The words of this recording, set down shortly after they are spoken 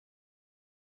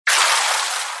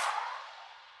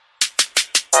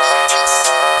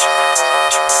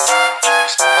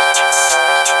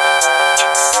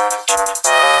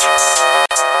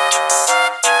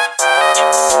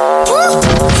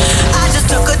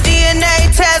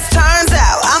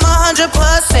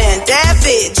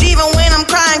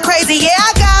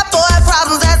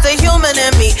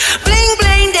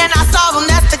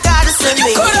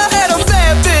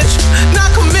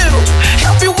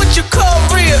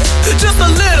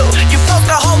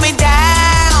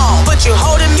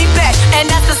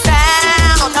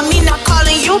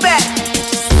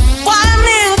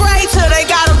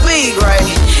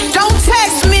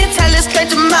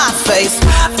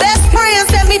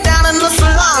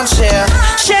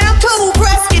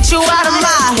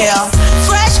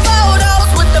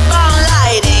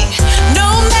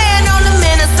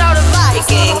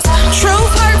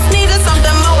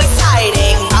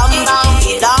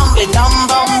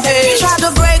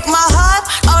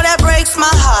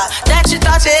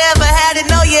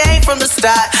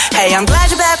start. Hey, I'm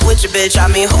glad you're back with your bitch. I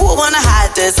mean, who would wanna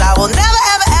hide this? I will never,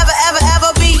 ever, ever, ever, ever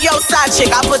be your side chick.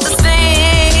 I put the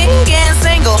singing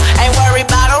single. Ain't worried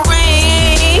about a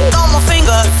ring on my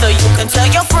finger. So you can tell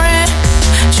your friend,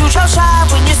 shoot your shot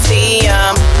when you see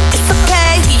him. It's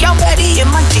okay, he already in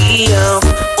my DM.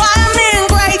 Why men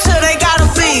gray till they gotta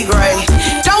be gray?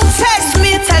 Don't text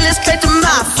me, tell it straight to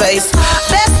my face.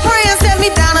 Best friend set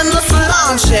me down in the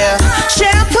salon chair.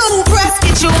 Shampoo press,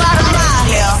 get you out of my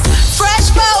hair.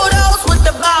 Fresh photos with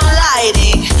the bomb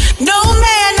lighting. New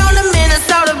man on the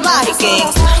Minnesota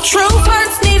Vikings. True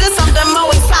hurts needed something more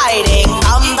exciting.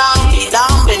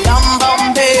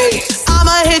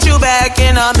 I'ma hit you back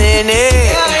in a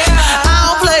minute. I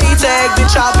don't play tag,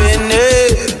 bitch, I've been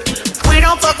it. We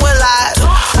don't fuck with lies,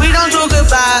 we don't do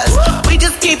goodbyes. We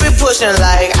just keep it pushing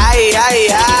like aye, aye,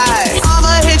 aye.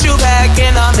 I'ma hit you back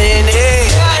in a minute.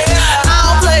 I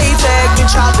don't play tag,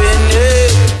 bitch, I've been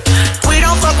it. We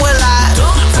don't fuck with lies,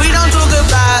 we don't do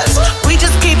goodbyes. We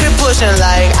just keep it pushing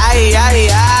like aye, aye,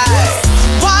 aye.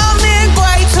 Wild men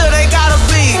gray till they gotta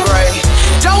be gray.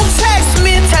 Don't text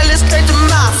me, tell it straight to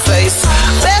my face.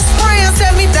 Best friend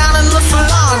set me down in the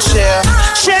salon chair.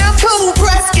 Shampoo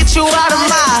press, get you out of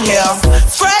my hair.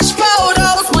 Fresh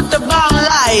photos with the bomb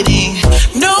lighting.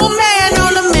 New man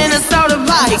on the Minnesota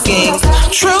Vikings.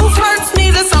 Truth hurts,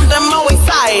 needed something more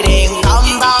exciting. Dum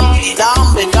bum, dum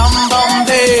be dum bum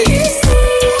be.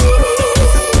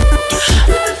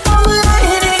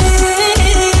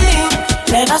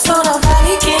 Minnesota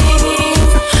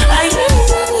Vikings.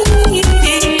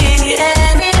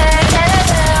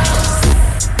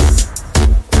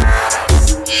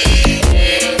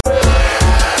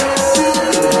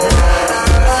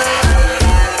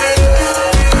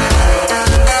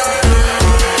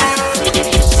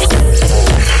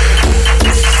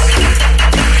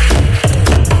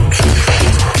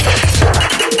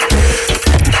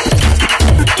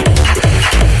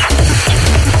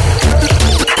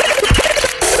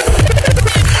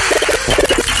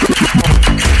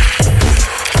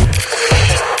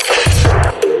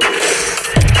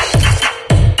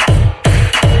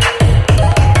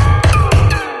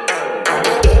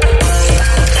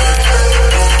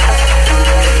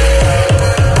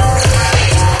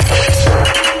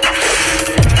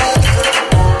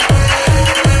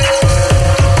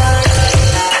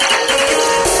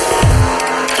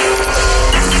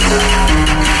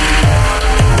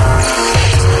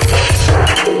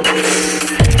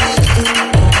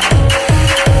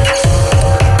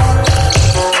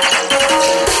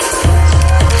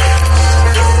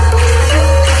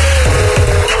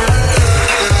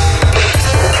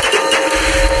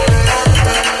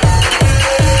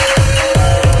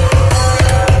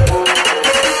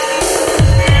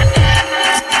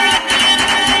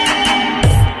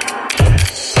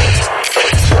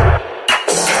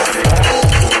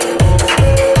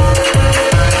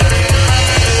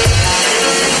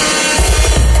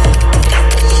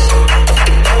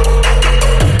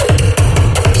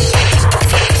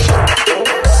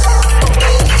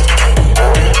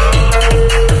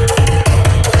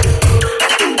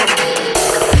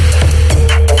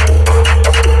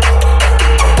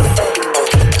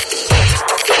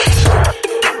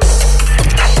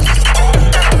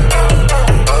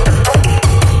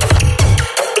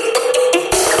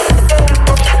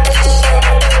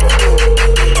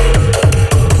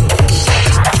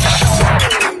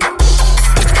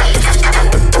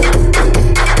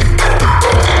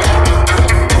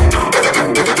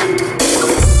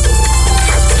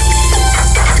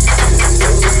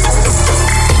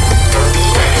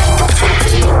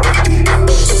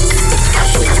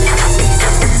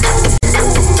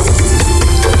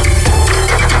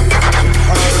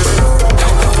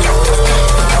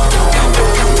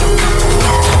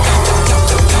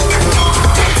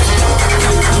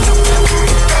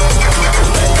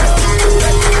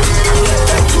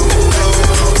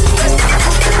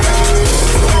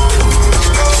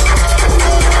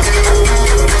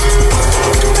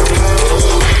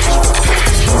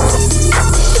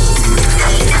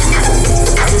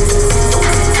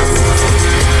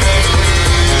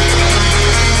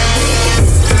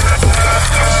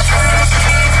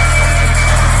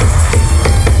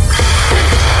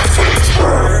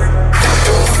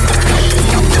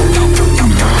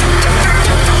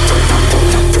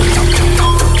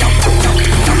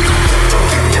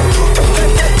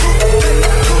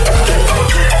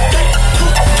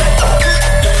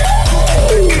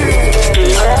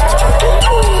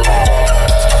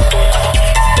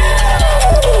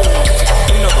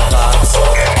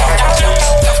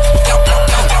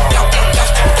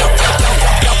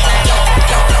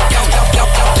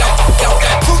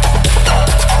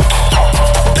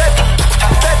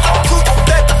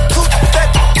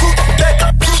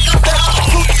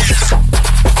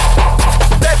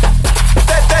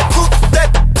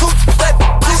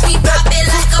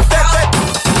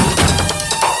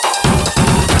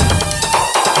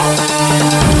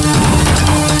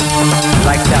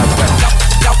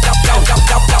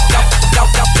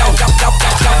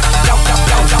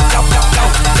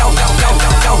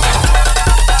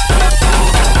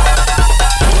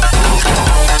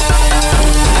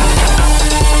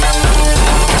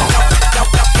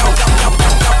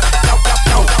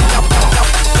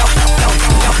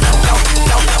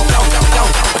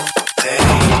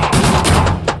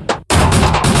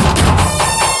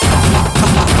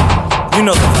 You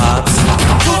know the vibes.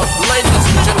 Ladies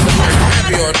and gentlemen, have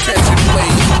your attention,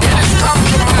 please. It has come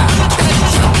to my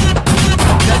attention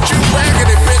that you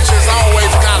raggedy bitches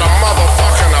always got a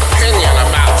motherfucking opinion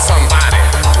about somebody.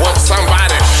 What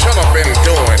somebody should have been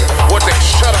doing, what they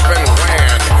should have been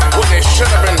wearing, what they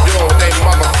should have been doing with their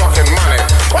motherfucking money.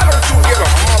 Why don't you get a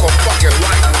motherfucking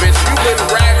life, bitch? You been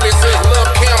raggedy since Lil'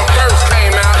 Kim first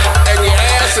came out, and your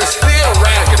ass is still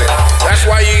raggedy. That's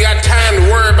why you got time to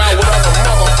worry about what other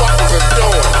motherfuckers are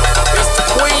doing. It's the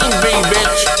queen bee,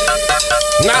 bitch.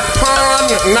 Not pawn,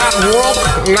 not rook,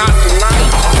 not knight.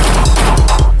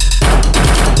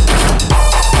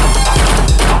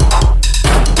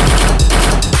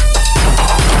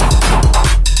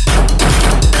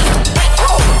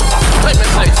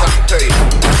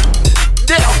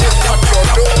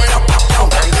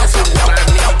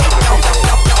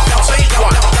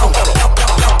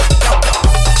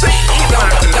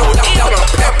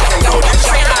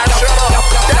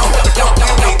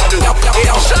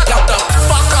 Shut the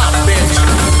fuck up, bitch.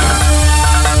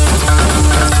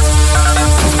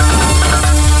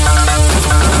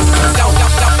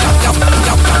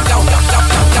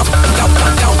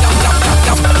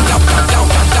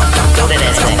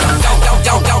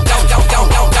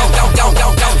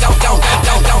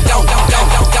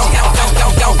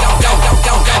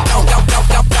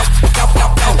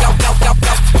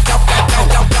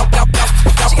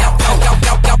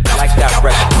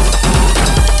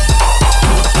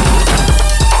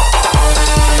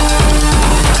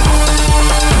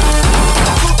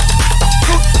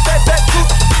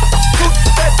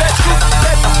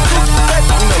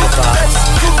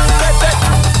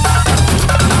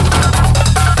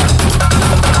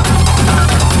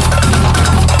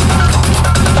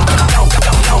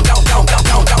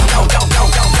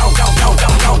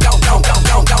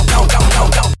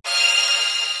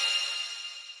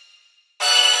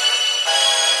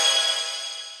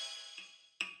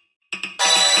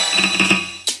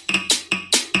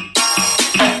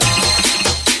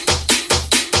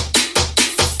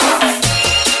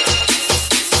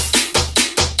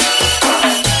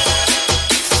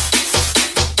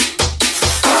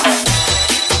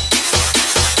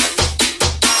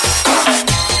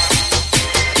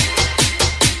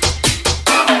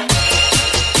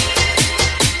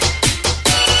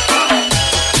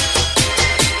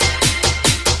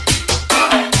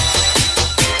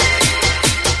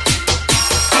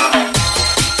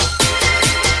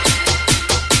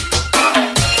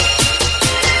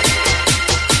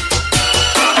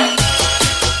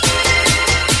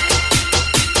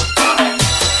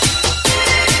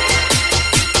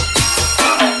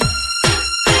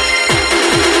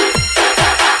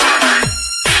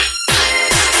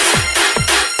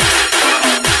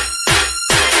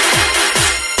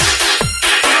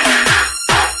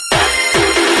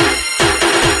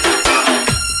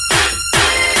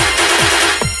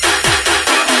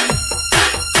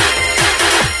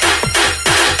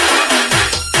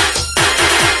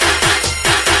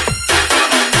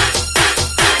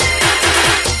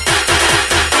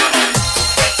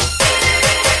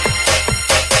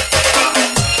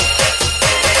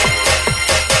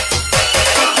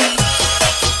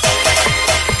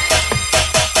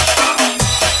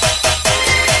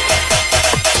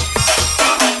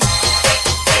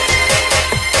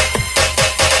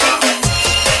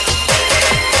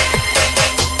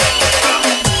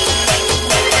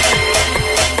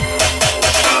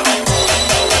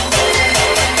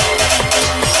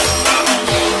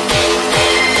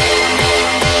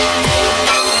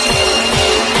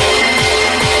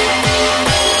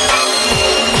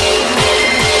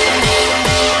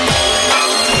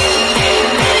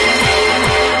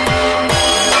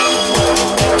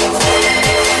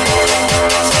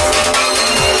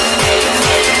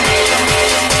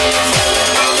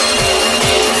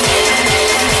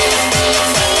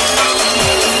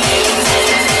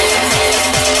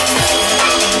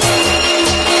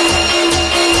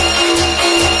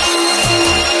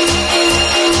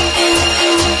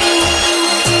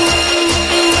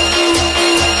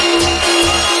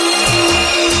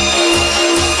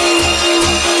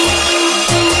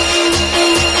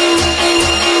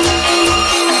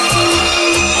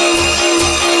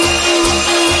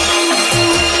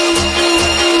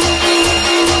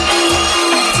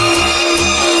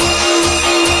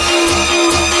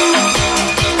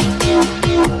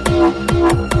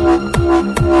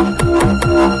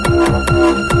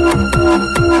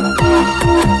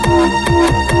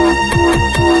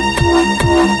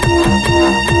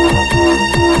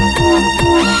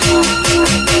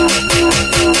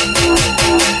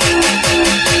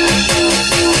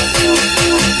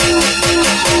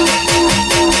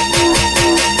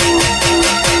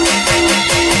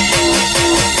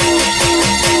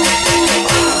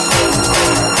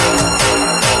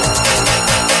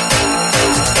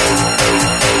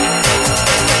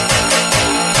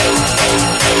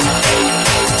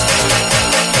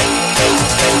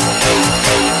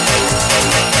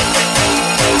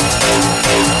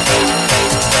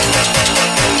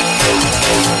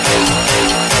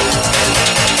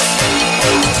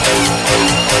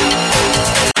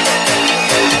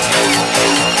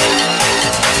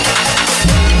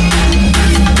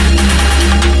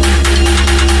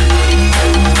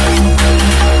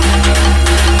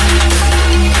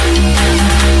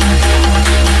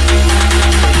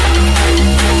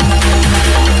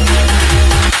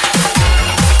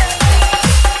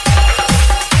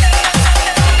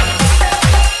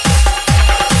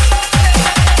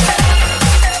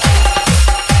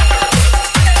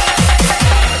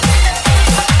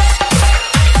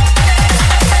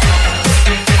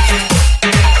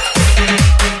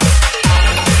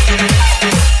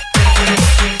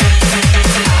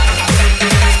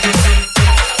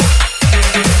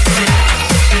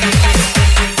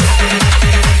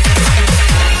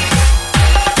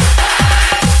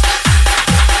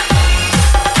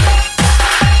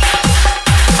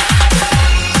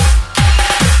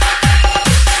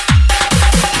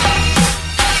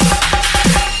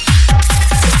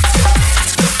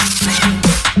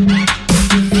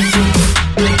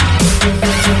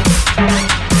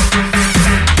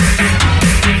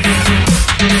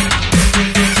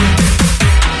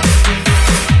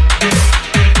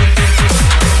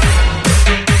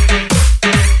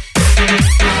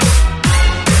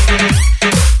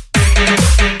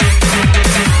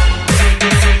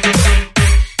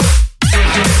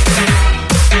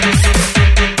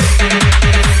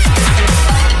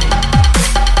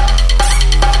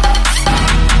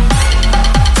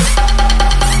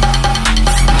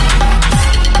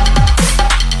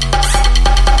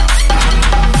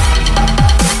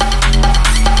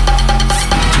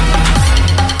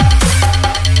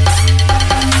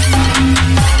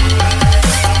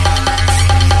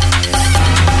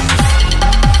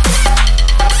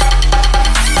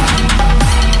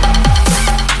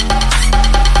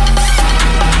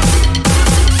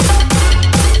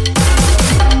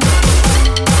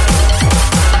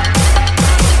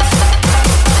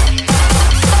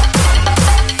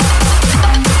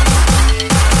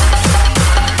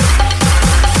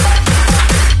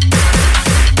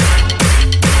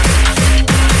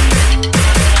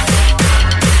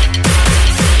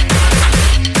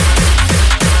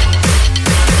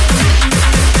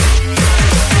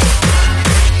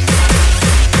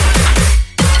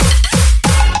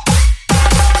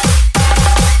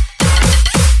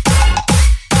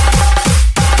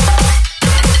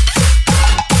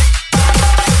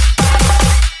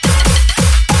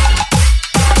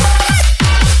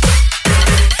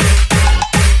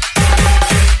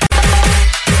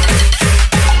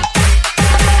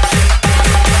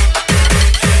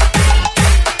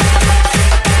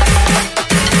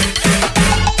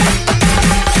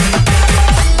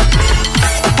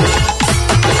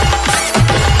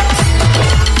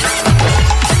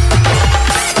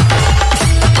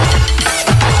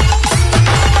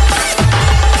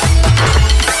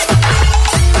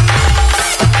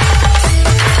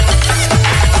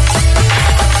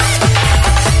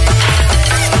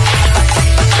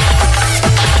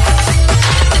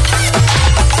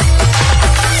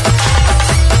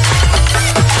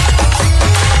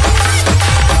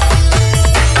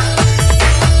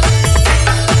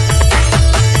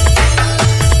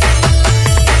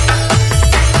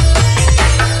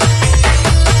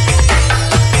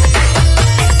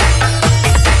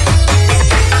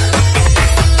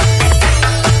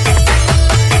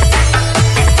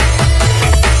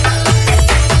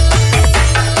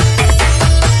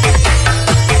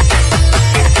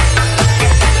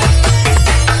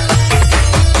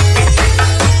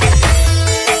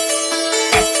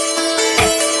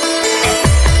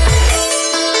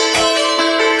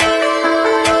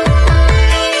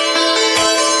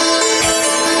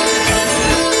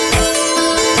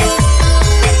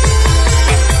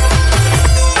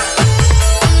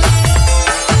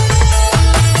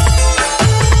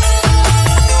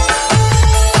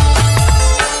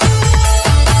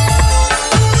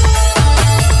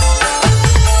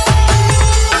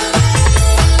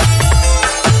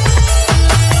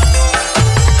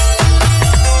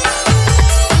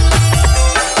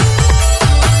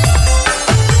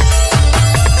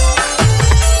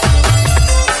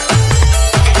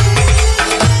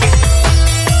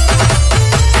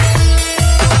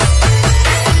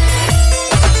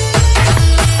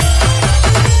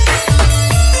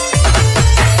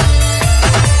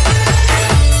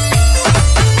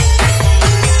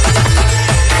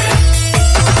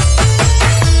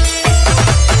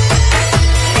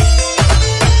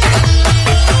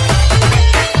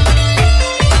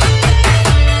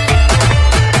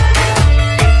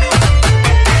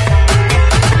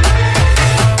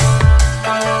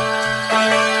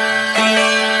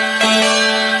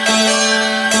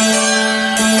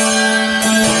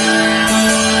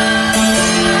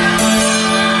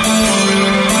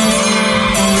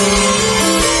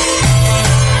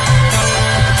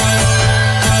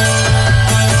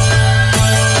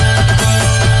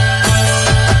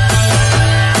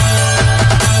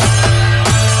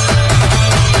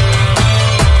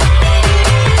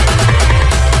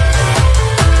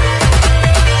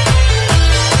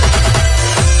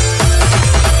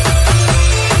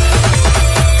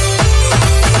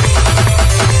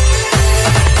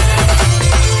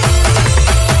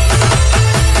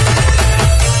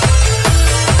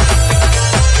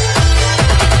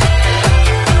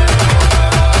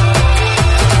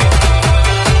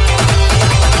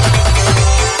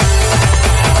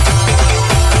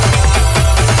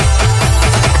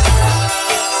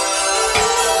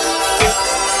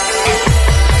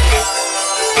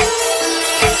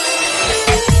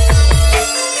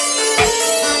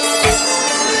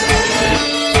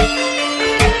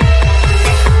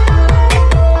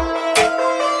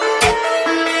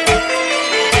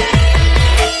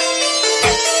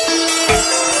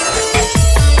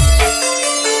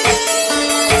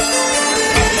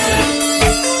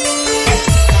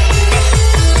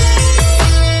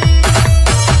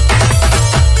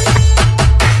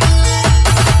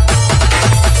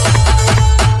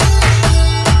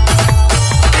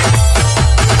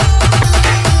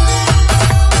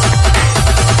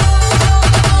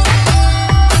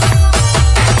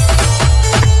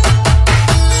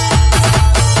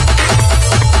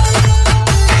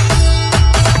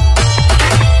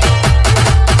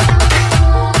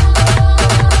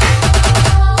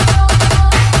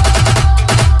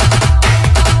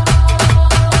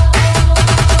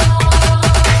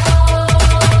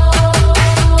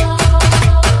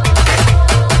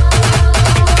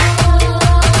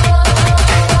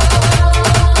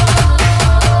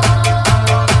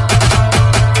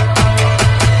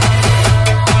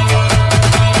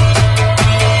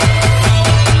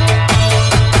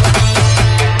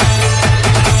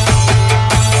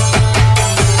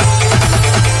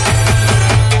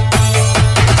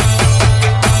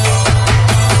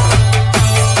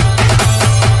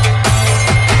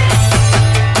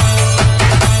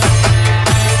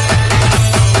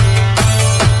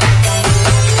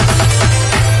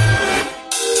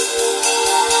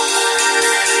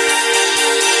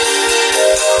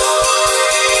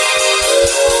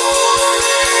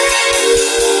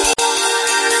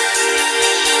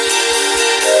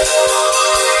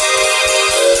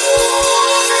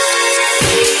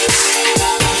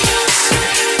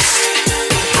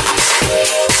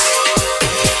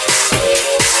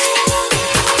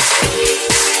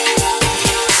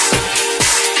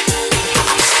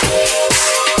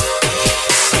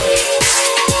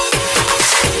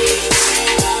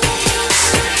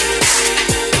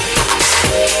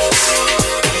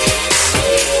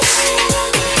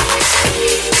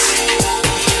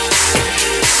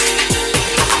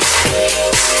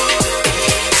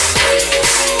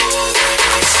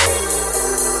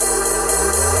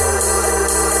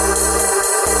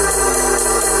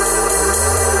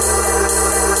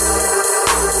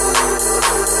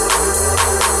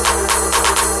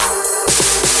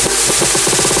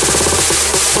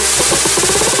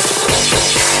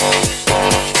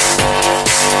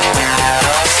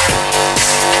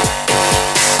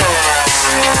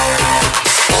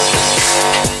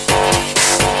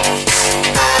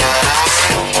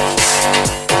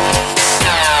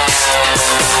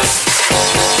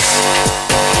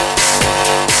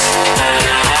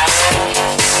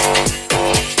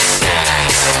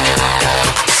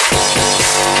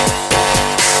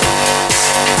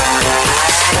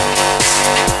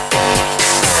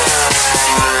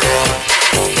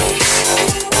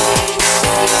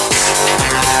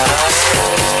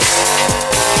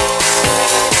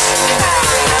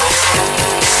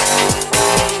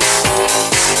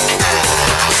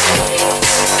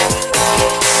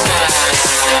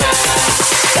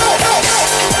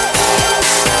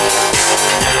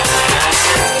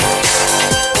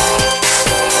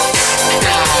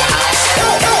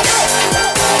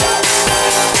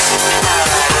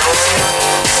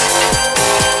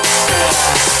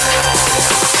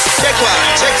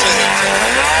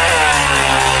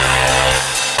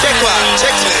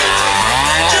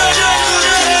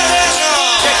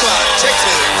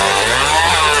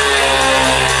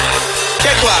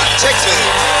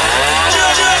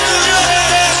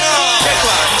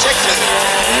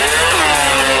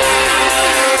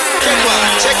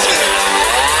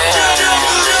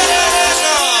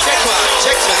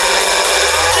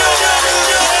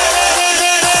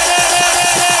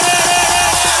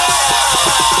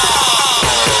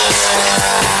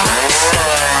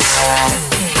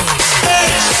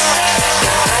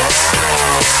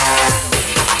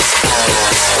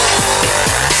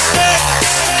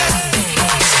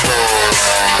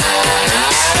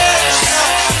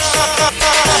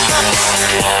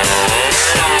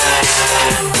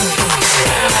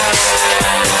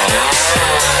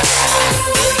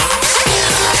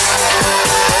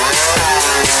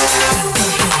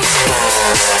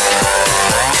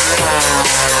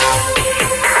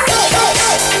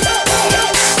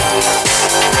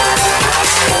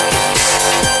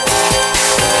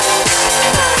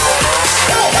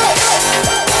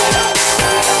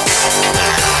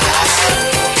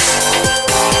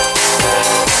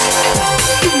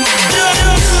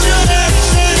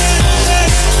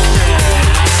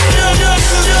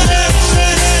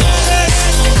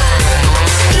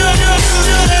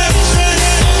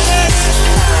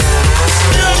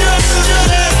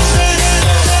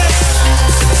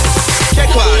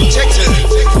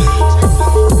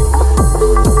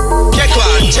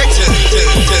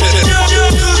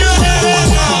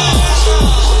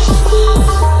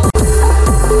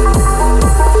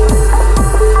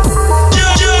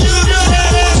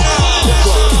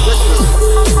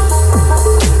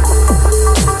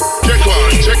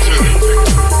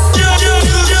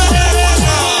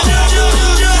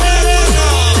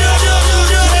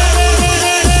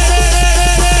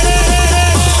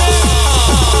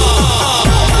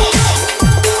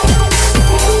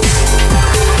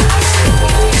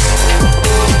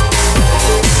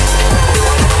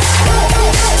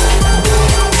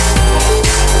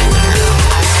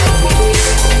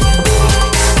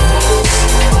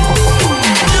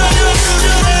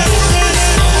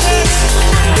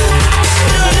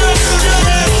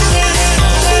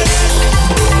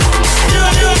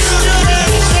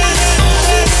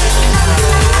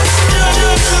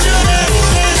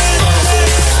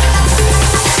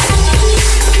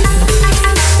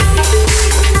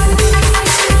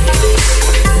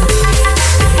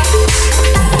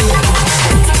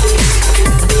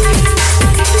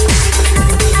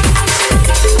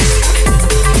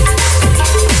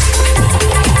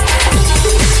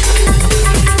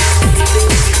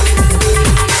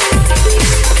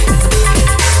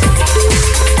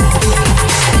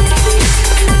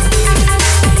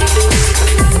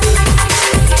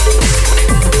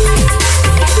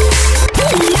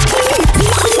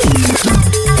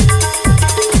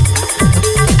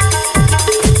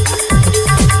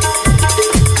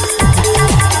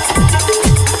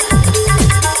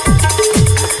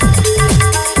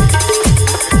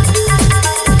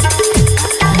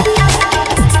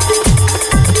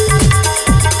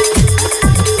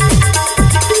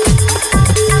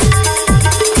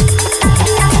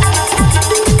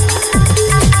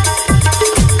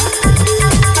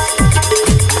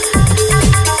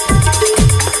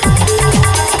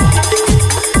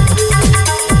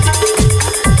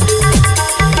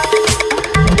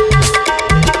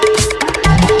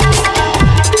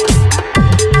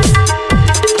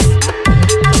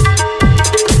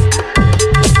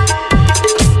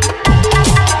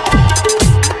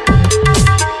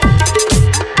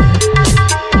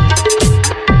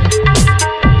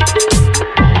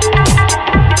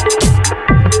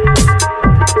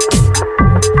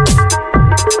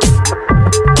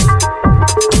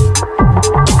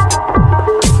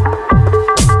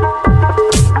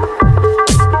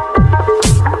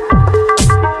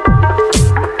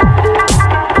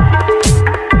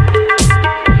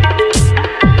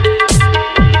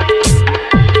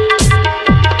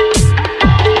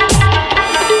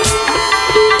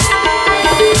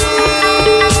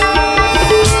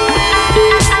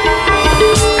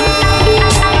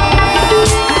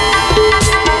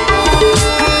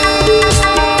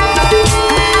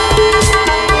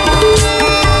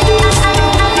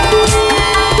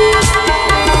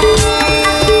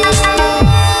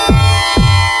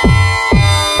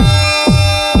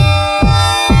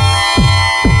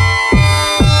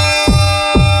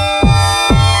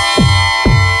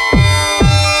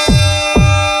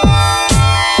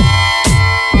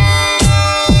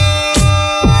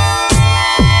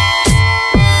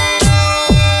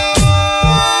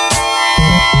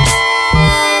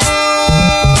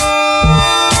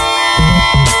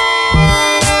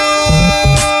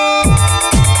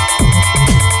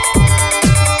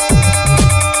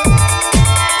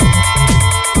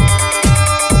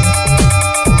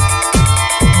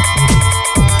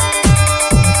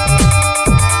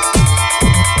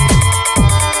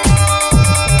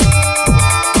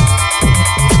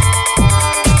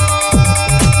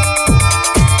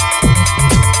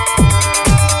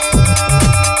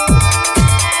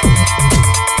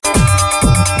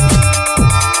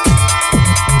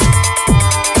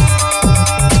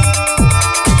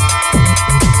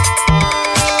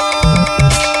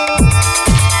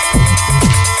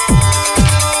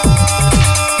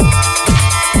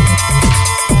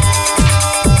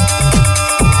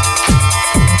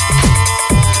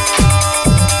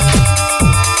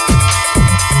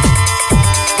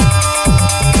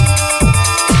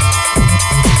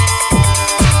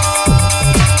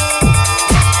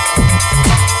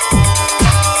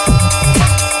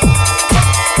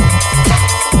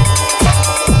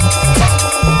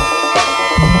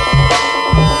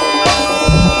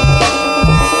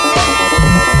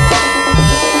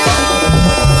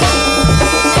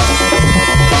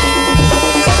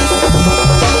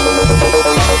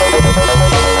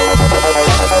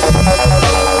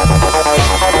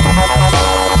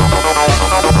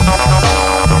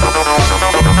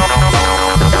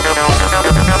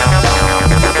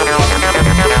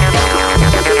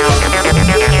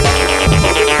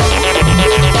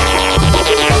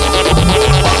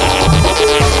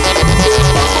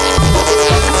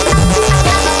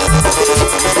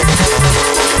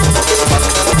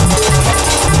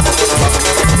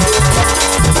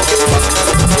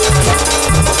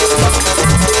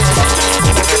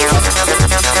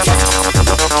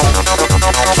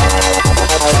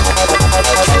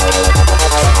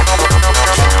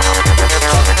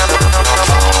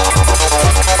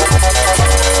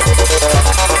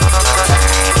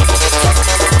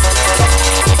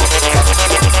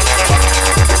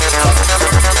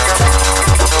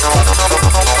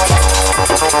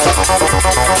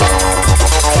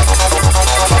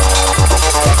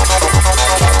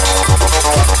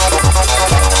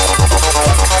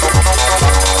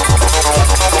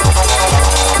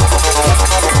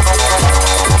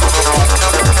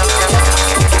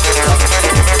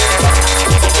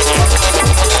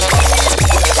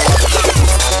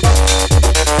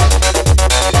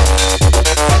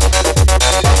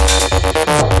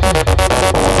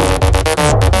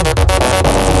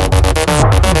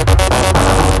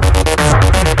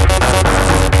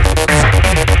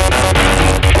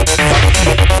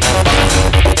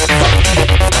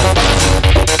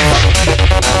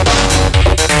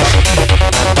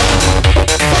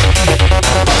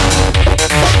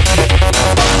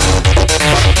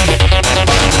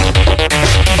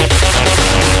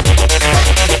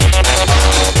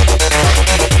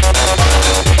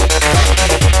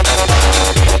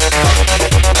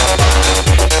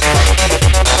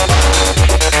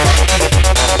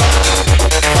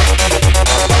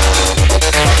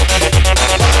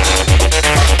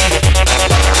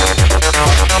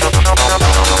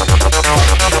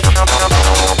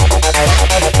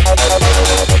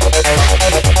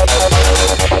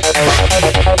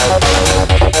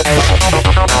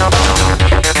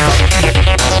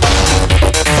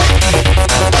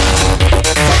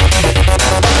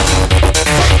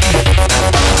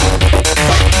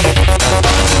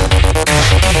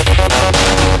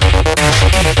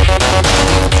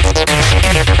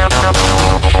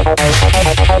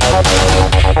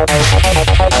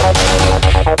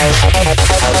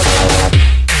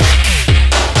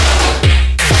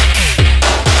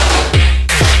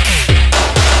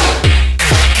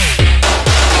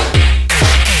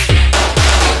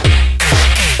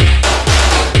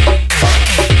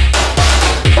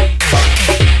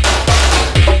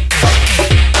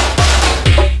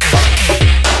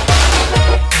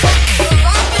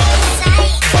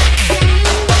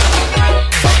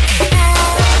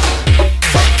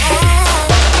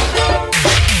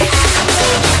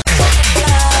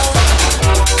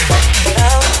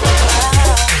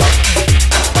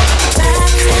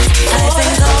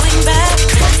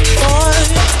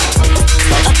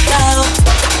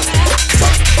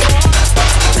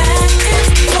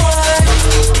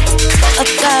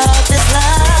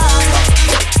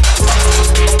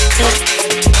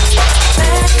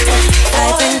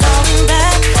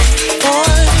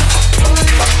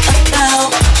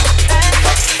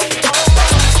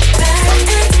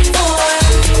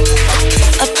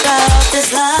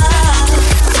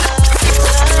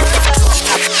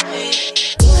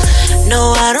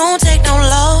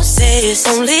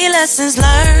 only lessons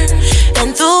learned.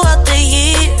 And throughout the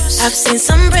years, I've seen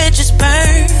some bridges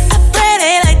burn. I pray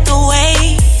they like the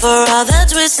way for all the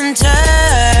twists and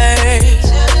turns.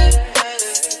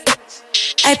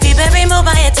 I peep every move,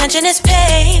 my attention is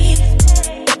paid.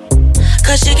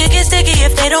 Cause shit can get sticky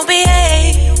if they don't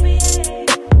behave.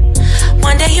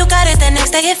 One day you got it, the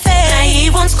next day it fades.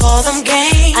 Naive ones call them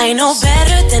games. I know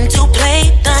better than to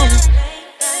play them.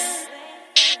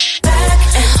 Back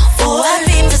and forth, I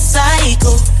beat the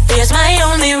cycle. Fear's my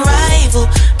only rival.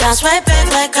 Bounce right back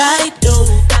like I do.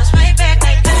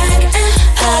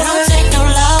 I don't take no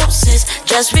losses,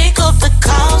 just recoup the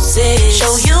causes.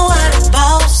 Show you what a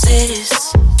boss is.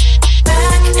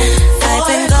 Back and forth, I've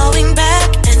been going back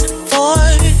and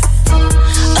forth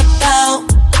about.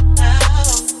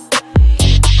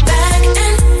 Back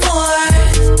and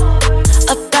forth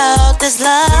about this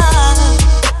love.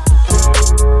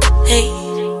 Hey,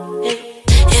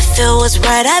 if it was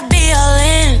right, I'd be all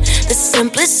in. The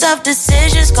simplest of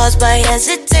decisions caused by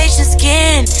hesitation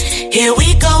skin. Here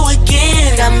we go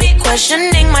again. Got me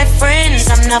questioning my friends.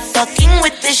 I'm not fucking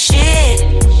with this shit,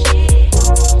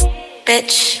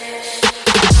 bitch.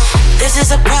 This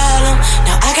is a problem.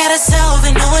 Now I gotta solve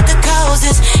it. Know what the cause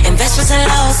is. Investments and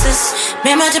losses.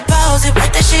 Made my deposit.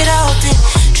 Worth that shit out it.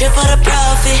 Triple the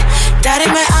profit.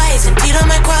 Dotted my eyes and teed on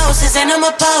my crosses. And I'm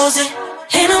opposing.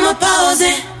 And I'm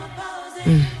opposing.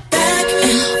 Back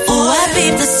and forth, I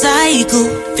beat the cycle.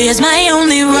 Fear's my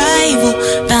only rival.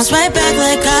 Bounce right back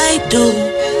like I do.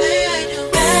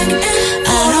 Back and forth,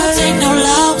 I don't take no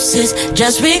losses,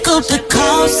 just recoup the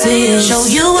causes. Show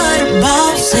you what a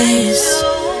boss is.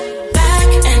 Back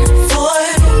and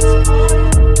forth,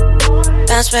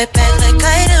 bounce right back like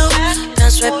I do.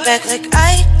 Bounce right back like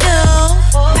I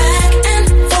do.